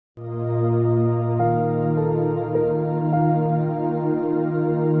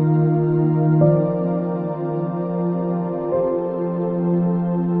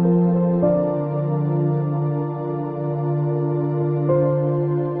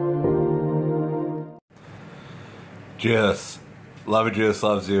Jis. Love it, Jis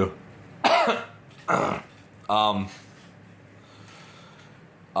loves you. um.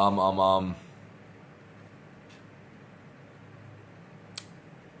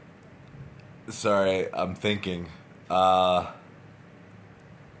 Sorry, I'm thinking. I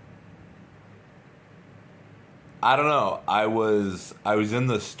don't know. I was in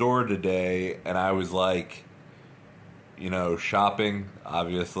the store today and I was like, shopping,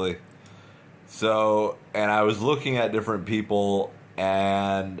 obviously. So, and I was looking at different people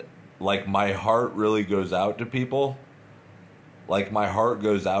and like my heart really goes out to people. Like my heart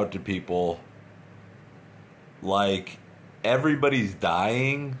goes out to people. Like everybody's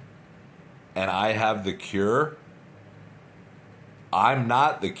dying and I have the cure. I'm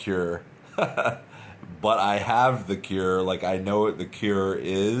not the cure. But I have the cure. Like I know what the cure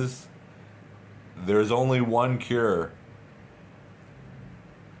is. There's only one cure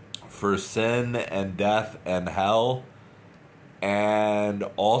for sin and death and hell, and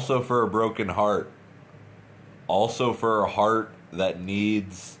also for a broken heart. Also for a heart that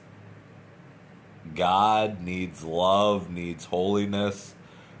needs God, needs love, needs holiness.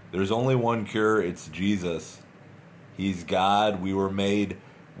 There's only one cure. It's Jesus. He's God. We were made...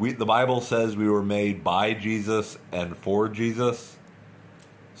 the Bible says we were made by Jesus and for Jesus.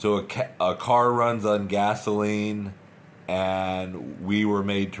 So a car runs on gasoline, and we were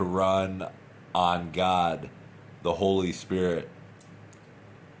made to run on God, the Holy Spirit.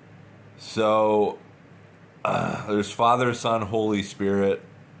 So there's Father, Son, Holy Spirit,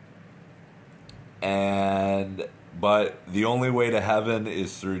 but the only way to heaven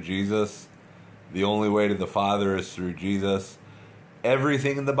is through Jesus. The only way to the Father is through Jesus.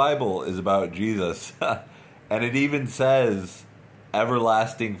 Everything in the Bible is about Jesus. And it even says,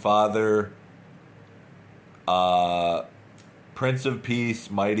 everlasting Father, Prince of Peace,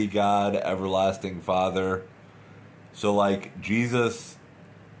 mighty God, everlasting Father. So like Jesus,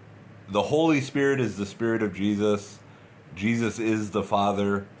 the Holy Spirit is the Spirit of Jesus. Jesus is the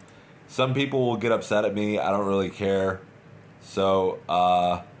Father. Some people will get upset at me. I don't really care. So,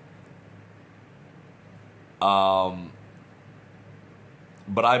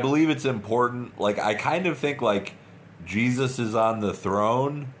 but I believe it's important. Like, I kind of think, like, Jesus is on the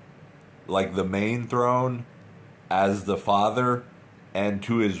throne, like the main throne, as the Father, and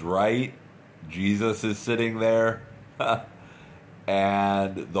to his right, Jesus is sitting there,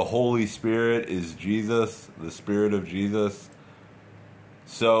 and the Holy Spirit is Jesus, the Spirit of Jesus.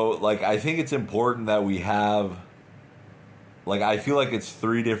 So, like, I think it's important that we have, like, I feel like it's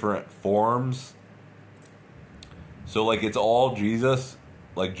three different forms. So, like, it's all Jesus.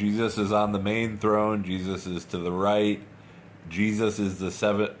 Like, Jesus is on the main throne. Jesus is to the right. Jesus is the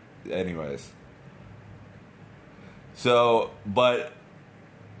seventh. Anyways. So, but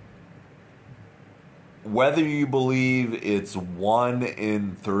whether you believe it's 1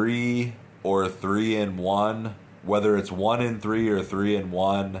 in 3 or 3 in 1, whether it's 1 in 3 or 3 in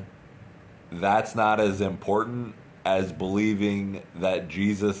 1, that's not as important as believing that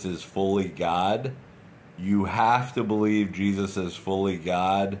Jesus is fully God. You have to believe Jesus is fully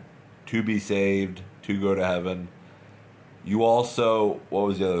God to be saved, to go to heaven. You also, what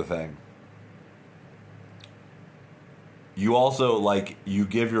was the other thing? You also, like, you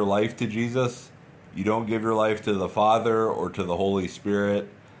give your life to Jesus. You don't give your life to the Father or to the Holy Spirit.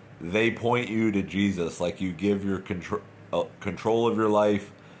 They point you to Jesus. Like, you give your control of your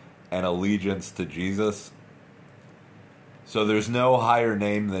life and allegiance to Jesus. So there's no higher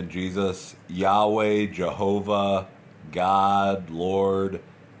name than Jesus. Yahweh, Jehovah, God, Lord.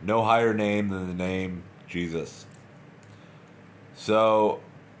 No higher name than the name Jesus. So,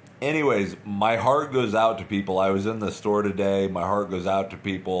 anyways, my heart goes out to people. I was in the store today. My heart goes out to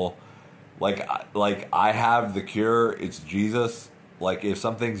people. Like I have the cure. It's Jesus. Like, if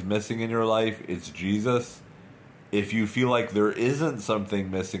something's missing in your life, it's Jesus. If you feel like there isn't something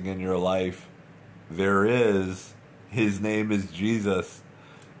missing in your life, there is. His name is Jesus.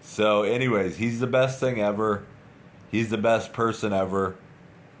 So anyways, he's the best thing ever. He's the best person ever.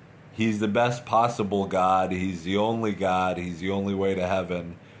 He's the best possible God. He's the only God. He's the only way to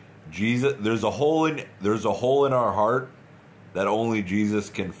heaven. Jesus, there's a hole in our heart that only Jesus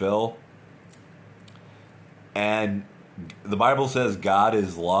can fill. And the Bible says God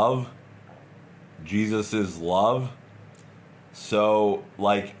is love. Jesus is love. So,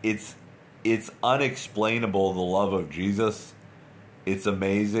 like, it's unexplainable, the love of Jesus. It's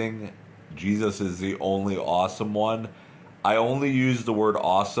amazing. Jesus is the only awesome one. I only use the word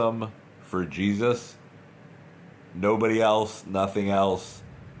awesome for Jesus. Nobody else, nothing else.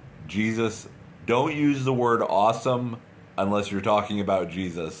 Jesus, don't use the word awesome unless you're talking about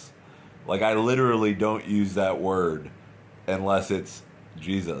Jesus. Like, I literally don't use that word unless it's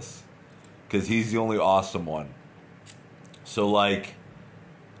Jesus, because he's the only awesome one. So, like,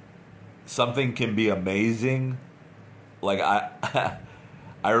 something can be amazing. Like,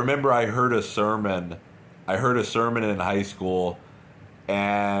 I remember I heard a sermon in high school,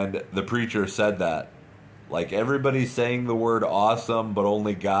 and the preacher said that. Like, everybody's saying the word awesome, but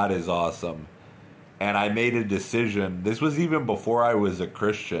only God is awesome. And I made a decision. This was even before I was a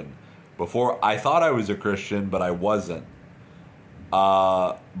Christian. Before I thought I was a Christian, but I wasn't.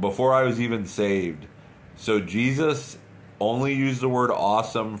 Before I was even saved. So Jesus, only use the word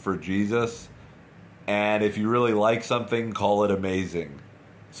awesome for Jesus. And if you really like something, call it amazing.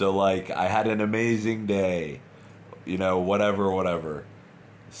 So, like, I had an amazing day. You know, whatever.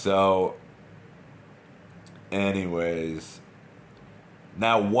 So, anyways.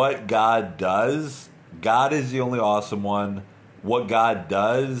 Now, what God does, God is the only awesome one. What God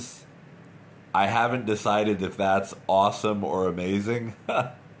does, I haven't decided if that's awesome or amazing.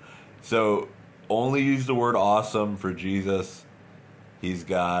 So, only use the word awesome for Jesus. He's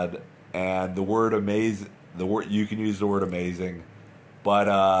God. And the word amazing, you can use the word amazing.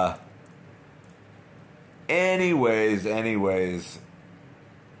 But, anyways.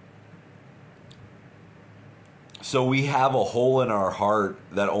 So we have a hole in our heart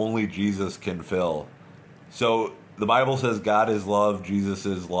that only Jesus can fill. So the Bible says God is love, Jesus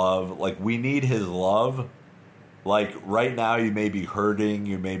is love. Like, we need his love. Like, right now you may be hurting,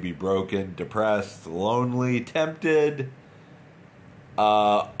 you may be broken, depressed, lonely, tempted,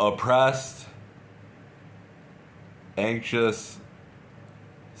 oppressed, anxious,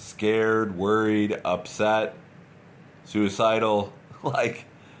 scared, worried, upset, suicidal, like,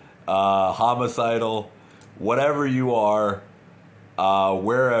 homicidal, whatever you are,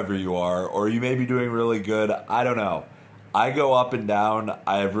 wherever you are, or you may be doing really good. I don't know. I go up and down.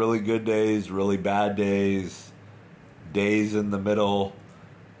 I have really good days, really bad days, days in the middle.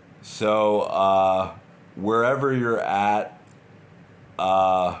 So, wherever you're at,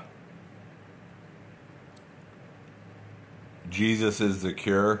 Jesus is the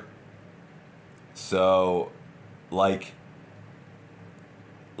cure. So, like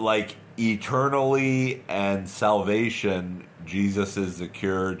eternally and salvation, Jesus is the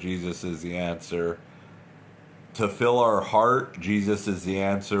cure, Jesus is the answer. To fill our heart, Jesus is the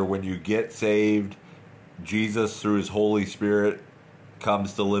answer. When you get saved, Jesus, through his Holy Spirit,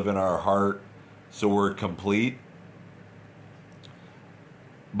 comes to live in our heart, so we're complete.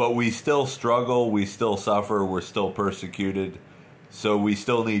 But we still struggle, we still suffer, we're still persecuted, so we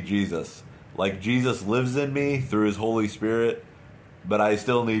still need Jesus. Like, Jesus lives in me through his Holy Spirit, but I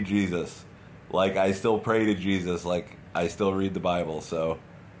still need Jesus. Like, I still pray to Jesus. Like, I still read the Bible. So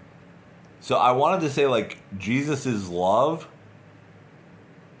I wanted to say, like, Jesus is love.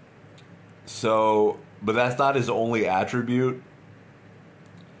 So, but that's not his only attribute.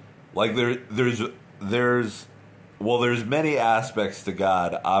 Like, there's many aspects to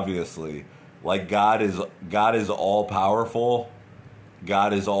God, obviously. Like, God is all powerful.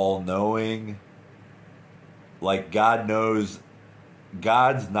 God is all knowing. Like, God knows.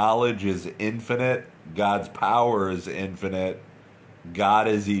 God's knowledge is infinite. God's power is infinite. God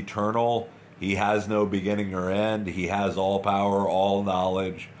is eternal. He has no beginning or end. He has all power, all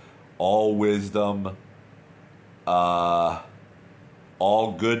knowledge, all wisdom, all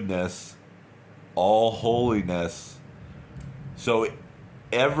goodness, all holiness. So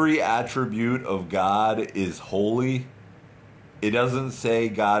every attribute of God is holy. It doesn't say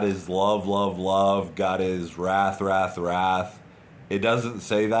God is love, love, love. God is wrath, wrath, wrath. It doesn't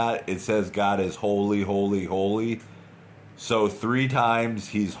say that. It says God is holy, holy, holy. So 3 times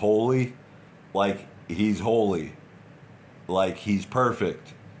he's holy. Like, he's holy. Like, he's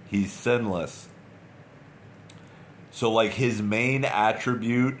perfect. He's sinless. So, like, his main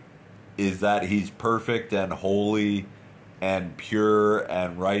attribute is that he's perfect and holy and pure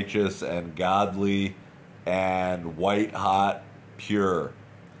and righteous and godly and white hot pure.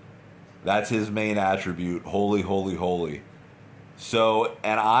 That's his main attribute. Holy, holy, holy. So,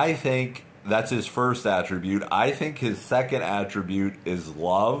 and I think that's his first attribute. I think his second attribute is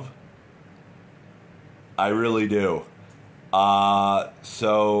love. I really do.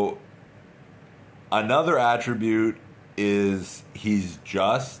 So, another attribute is he's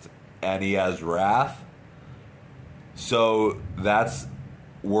just and he has wrath. So,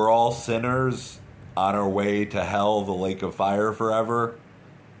 we're all sinners on our way to hell, the lake of fire forever.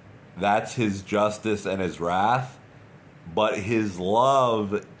 That's his justice and his wrath. But his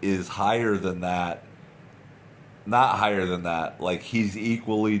love is higher than that. Not higher than that. Like, he's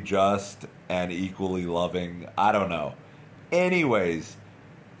equally just and equally loving. I don't know. Anyways,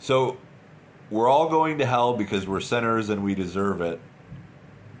 so we're all going to hell because we're sinners and we deserve it.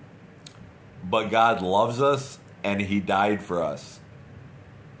 But God loves us and he died for us.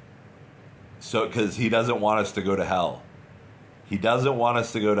 So, because he doesn't want us to go to hell. He doesn't want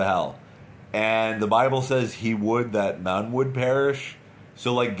us to go to hell. And the Bible says he would that none would perish.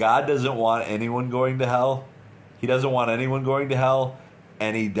 So, like, God doesn't want anyone going to hell. He doesn't want anyone going to hell.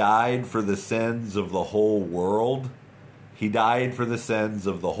 And he died for the sins of the whole world. He died for the sins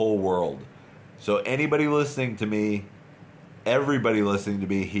of the whole world. So anybody listening to me, everybody listening to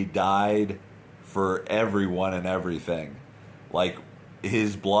me, he died for everyone and everything. Like,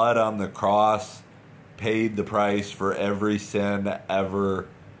 his blood on the cross paid the price for every sin ever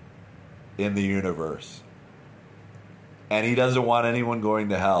in the universe. And he doesn't want anyone going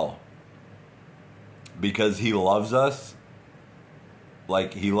to hell. Because he loves us.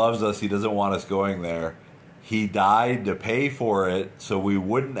 Like, he loves us. He doesn't want us going there. He died to pay for it so we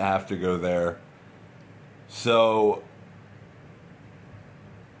wouldn't have to go there. So,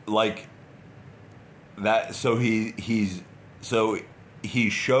 like, that, so he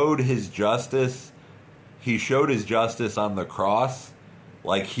showed his justice. He showed his justice on the cross.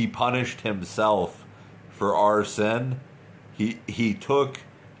 Like, he punished himself for our sin. He took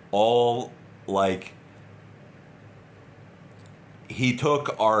all, like, he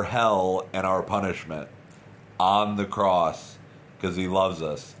took our hell and our punishment on the cross because he loves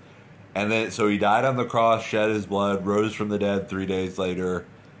us. And then, so he died on the cross, shed his blood, rose from the dead 3 days later.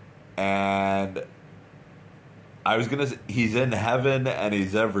 And I was going to say, he's in heaven and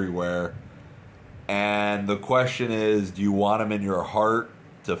he's everywhere. And the question is, do you want him in your heart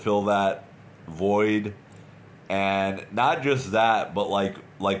to fill that void? And not just that, but like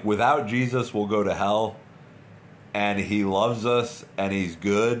without Jesus, we'll go to hell. And he loves us and he's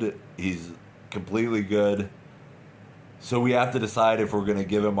good. He's completely good. So we have to decide if we're going to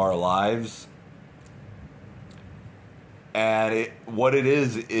give him our lives. And what it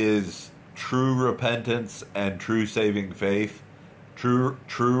is true repentance and true saving faith. True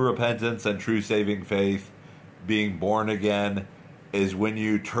repentance and true saving faith, being born again, is when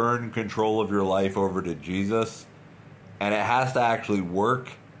you turn control of your life over to Jesus. And it has to actually work.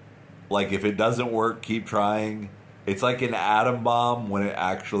 Like, if it doesn't work, keep trying. It's like an atom bomb when it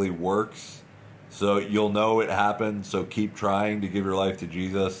actually works. So you'll know it happened. So keep trying to give your life to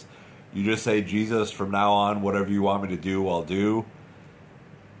Jesus. You just say, Jesus, from now on, whatever you want me to do, I'll do.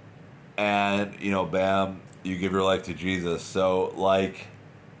 And, you know, bam, you give your life to Jesus. So, like,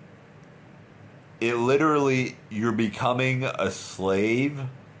 it literally, you're becoming a slave.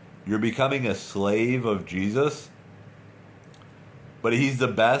 You're becoming a slave of Jesus. But he's the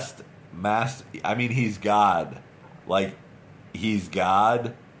best master. I mean, he's God. Like, he's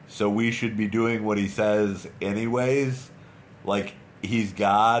God. So we should be doing what he says anyways. Like, he's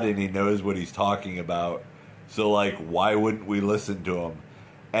God and he knows what he's talking about. So, like, why wouldn't we listen to him?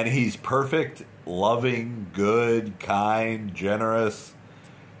 And he's perfect, loving, good, kind, generous.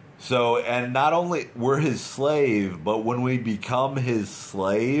 So, and not only we're his slave, but when we become his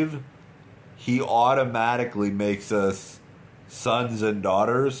slave, he automatically makes us sons and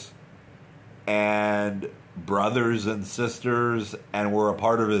daughters and brothers and sisters, and we're a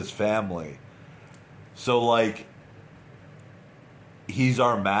part of his family. So, like, he's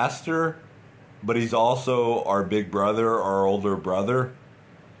our master, but he's also our big brother, our older brother,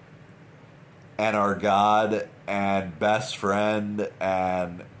 and our God and best friend.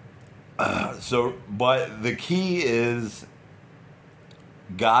 And but the key is,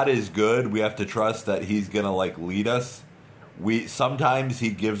 God is good. We have to trust that he's gonna, like, lead us. Sometimes he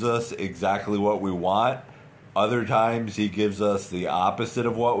gives us exactly what we want. Other times he gives us the opposite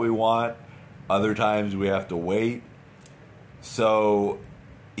of what we want. Other times we have to wait. So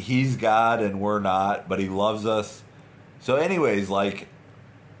he's God and we're not, but he loves us. So anyways, like,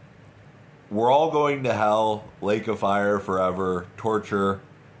 we're all going to hell, lake of fire forever, torture,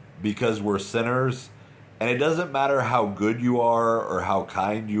 because we're sinners. And it doesn't matter how good you are or how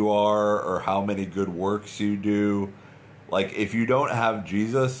kind you are or how many good works you do. Like, if you don't have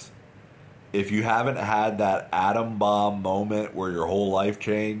Jesus, if you haven't had that atom bomb moment where your whole life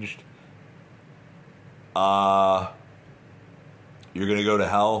changed, you're going to go to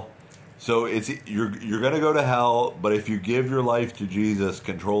hell. So you're going to go to hell, but if you give your life to Jesus,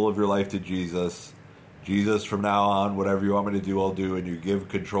 control of your life to Jesus, Jesus, from now on, whatever you want me to do, I'll do, and you give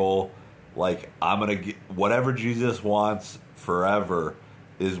control, like, I'm going to whatever Jesus wants forever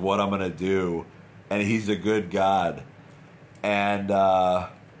is what I'm going to do, and he's a good God. And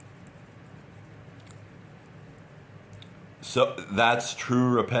so that's true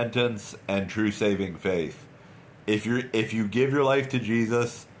repentance and true saving faith. If you give your life to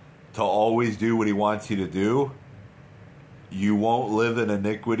Jesus, to always do what he wants you to do, you won't live in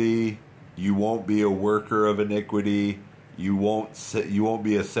iniquity. You won't be a worker of iniquity. You won't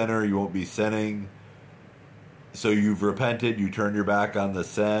be a sinner. You won't be sinning. So you've repented. You turn your back on the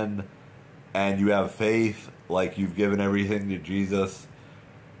sin, and you have faith. Like you've given everything to Jesus.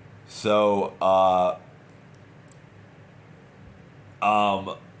 So, a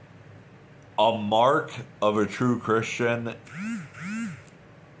mark of a true Christian.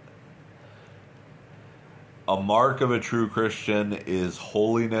 A mark of a true Christian is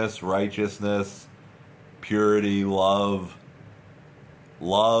holiness, righteousness, purity, love,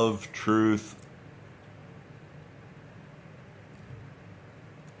 truth.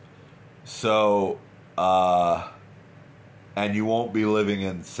 So, and you won't be living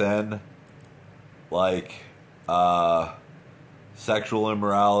in sin, like sexual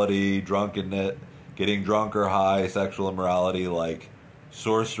immorality, drunkenness, getting drunk or high, sexual immorality, like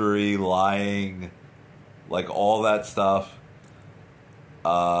sorcery, lying, like all that stuff.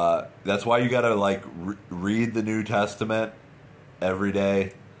 That's why you gotta like read the New Testament every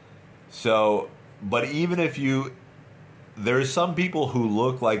day. So, but even if there's some people who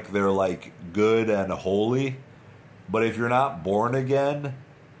look like they're like good and holy, but if you're not born again,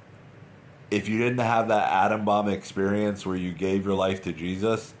 if you didn't have that atom bomb experience where you gave your life to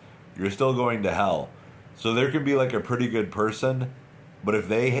Jesus, you're still going to hell. So there can be like a pretty good person, but if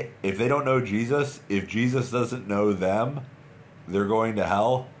they don't know Jesus, if Jesus doesn't know them, they're going to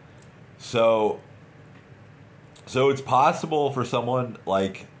hell. So it's possible for someone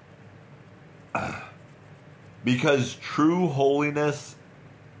like, because true holiness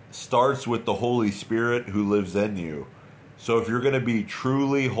starts with the Holy Spirit who lives in you. So if you're going to be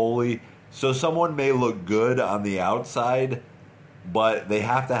truly holy, so someone may look good on the outside, but they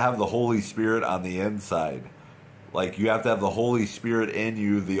have to have the Holy Spirit on the inside. Like you have to have the Holy Spirit in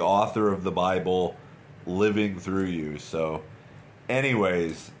you, the author of the Bible, living through you. So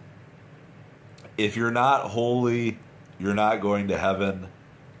anyways, if you're not holy, you're not going to heaven.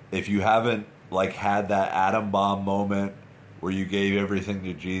 If you haven't like had that atom bomb moment where you gave everything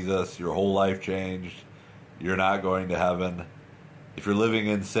to Jesus, your whole life changed, you're not going to heaven. If you're living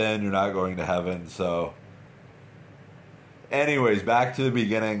in sin, you're not going to heaven. So anyways, back to the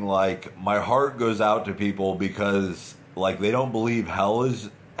beginning, like my heart goes out to people because like they don't believe hell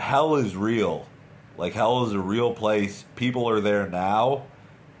is real. Like hell is a real place. People are there now,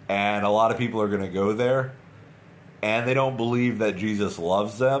 and a lot of people are going to go there, and they don't believe that Jesus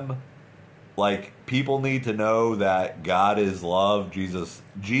loves them. Like people need to know that God is love.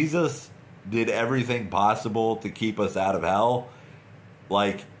 Jesus did everything possible to keep us out of hell.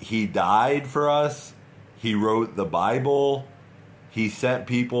 Like he died for us. He wrote the Bible. He sent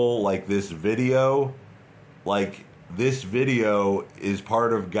people like this video. Like this video is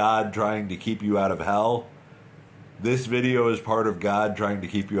part of God trying to keep you out of hell. This video is part of God trying to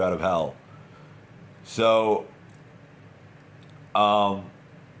keep you out of hell. So,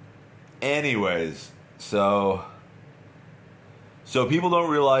 anyways, so people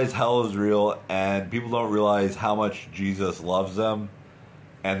don't realize hell is real, and people don't realize how much Jesus loves them,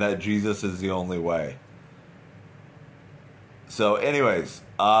 and that Jesus is the only way. So anyways,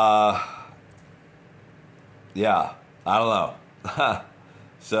 yeah, I don't know.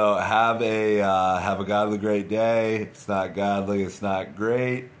 So have a godly great day. If it's not godly, it's not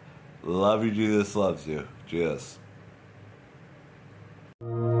great. Love you, Jesus loves you. Jesus.